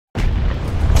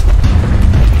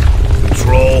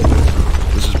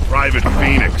at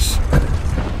Phoenix.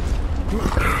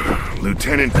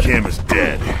 Lieutenant Kim is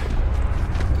dead.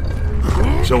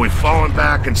 So we've fallen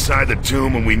back inside the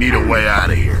tomb and we need a way out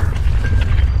of here.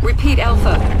 Repeat,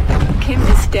 Alpha. Kim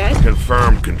is dead?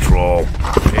 Confirmed, Control.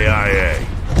 AIA.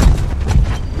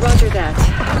 Roger that.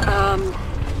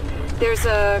 There's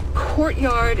a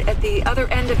courtyard at the other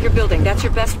end of your building. That's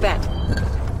your best bet.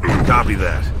 Copy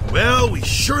that. Well, we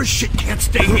sure as shit can't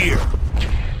stay here.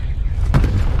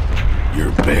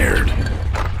 You're Baird.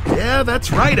 Yeah,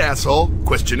 that's right, asshole.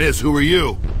 Question is, who are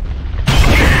you?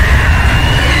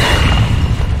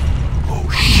 Oh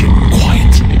shit,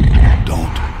 quiet.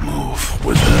 Don't move.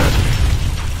 What's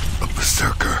that? A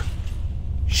Berserker.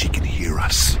 She can hear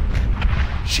us.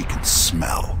 She can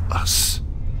smell us.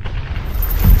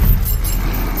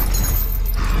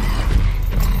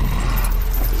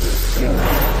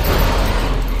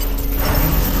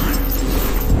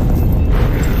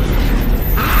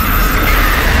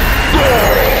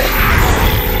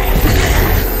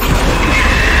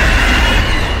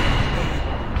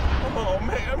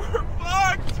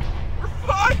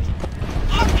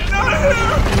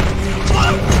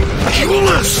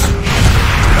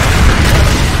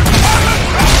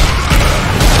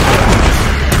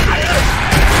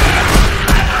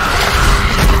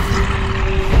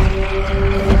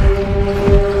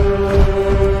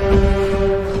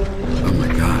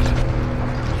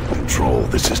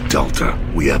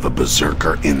 We have a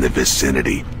Berserker in the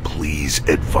vicinity. Please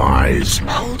advise.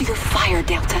 Hold your fire,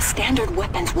 Delta. Standard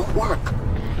weapons won't work.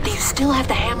 Do you still have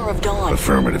the Hammer of Dawn?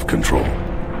 Affirmative, Control.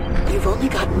 You've only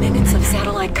got minutes of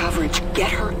satellite coverage. Get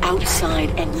her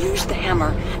outside and use the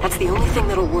hammer. That's the only thing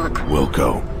that'll work.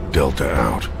 Wilco, Delta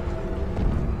out.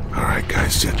 Alright,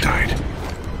 guys, sit tight.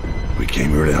 We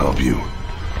came here to help you.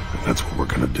 And that's what we're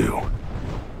gonna do.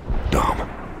 Dom,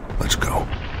 let's go.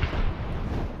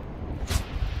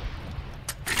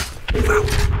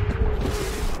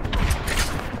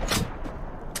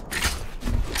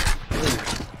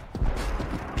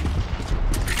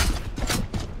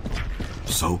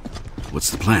 So, what's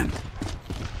the plan?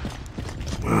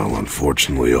 Well,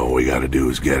 unfortunately, all we gotta do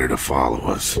is get her to follow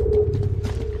us.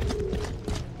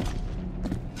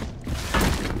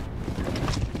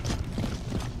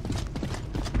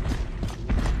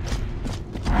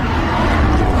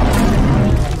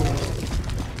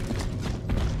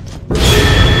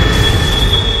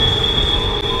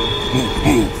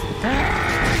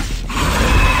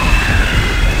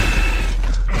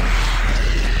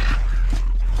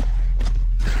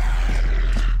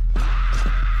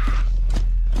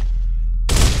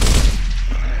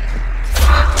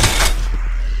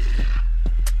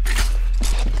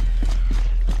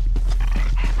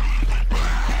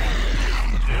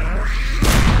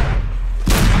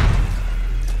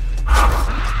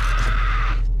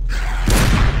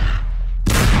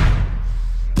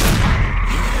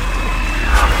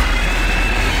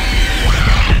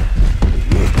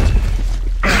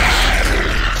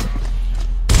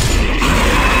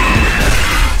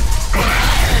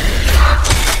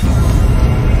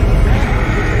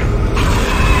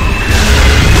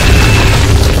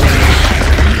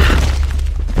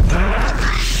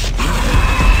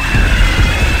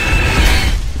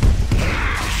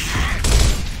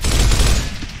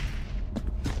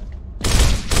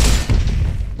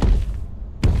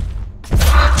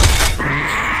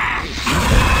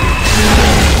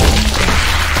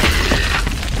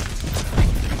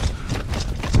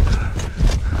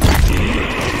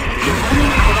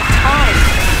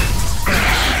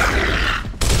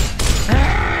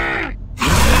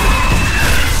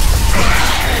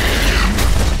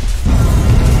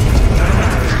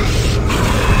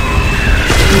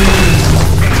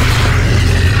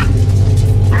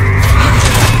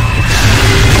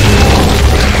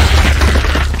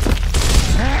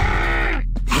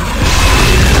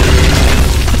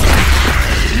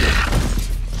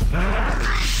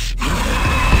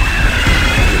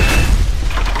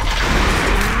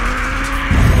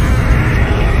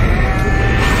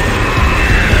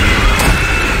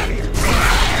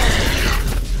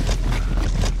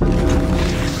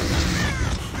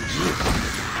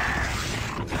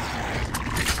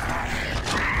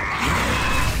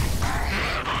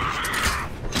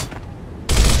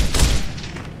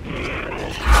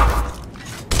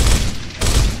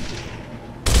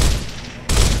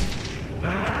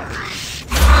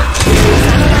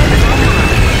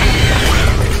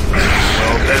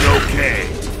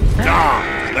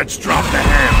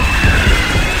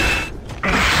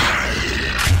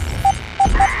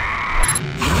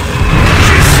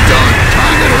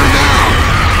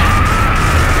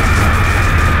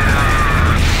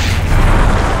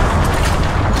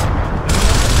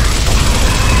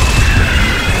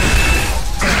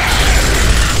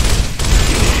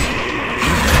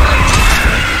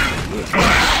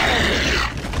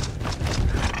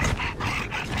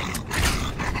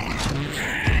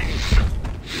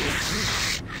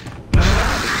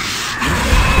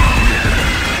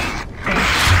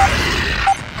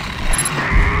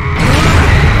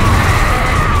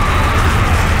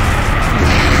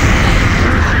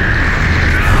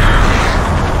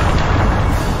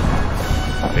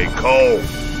 hole.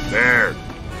 There.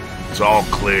 It's all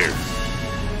clear.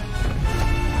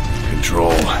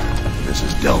 Control. This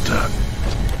is Delta.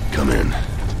 Come in.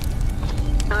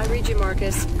 I read you,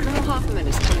 Marcus. Colonel Hoffman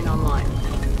is coming online.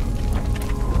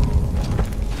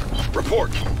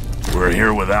 Report. We're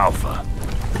here with Alpha,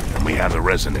 and we have the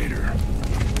resonator.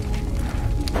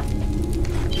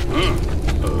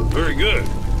 Very good.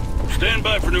 Stand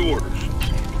by for new orders.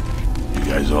 You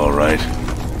guys all right?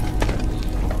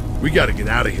 We gotta get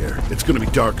out of here. It's gonna be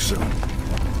dark soon.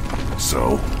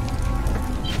 So?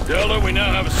 Delta, we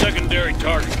now have a secondary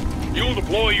target. You'll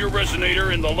deploy your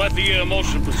resonator in the Lethia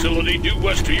Emulsion Facility due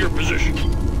west to your position.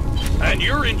 And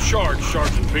you're in charge,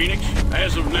 Sergeant Phoenix,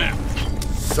 as of now.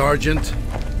 Sergeant?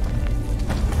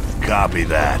 Copy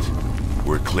that.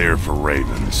 We're clear for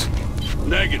Ravens.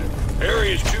 Negative.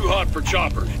 Area's too hot for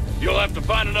choppers. You'll have to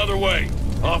find another way.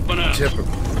 Hoffman out. Typical.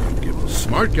 Give a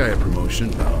smart guy a promotion,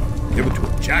 give it to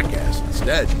a jackass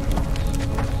instead.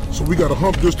 So we gotta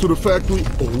hump this to the factory,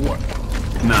 or what?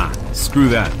 Nah, screw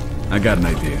that. I got an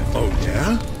idea. Oh,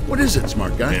 yeah? What is it,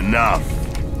 smart guy? Enough.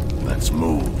 Let's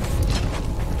move.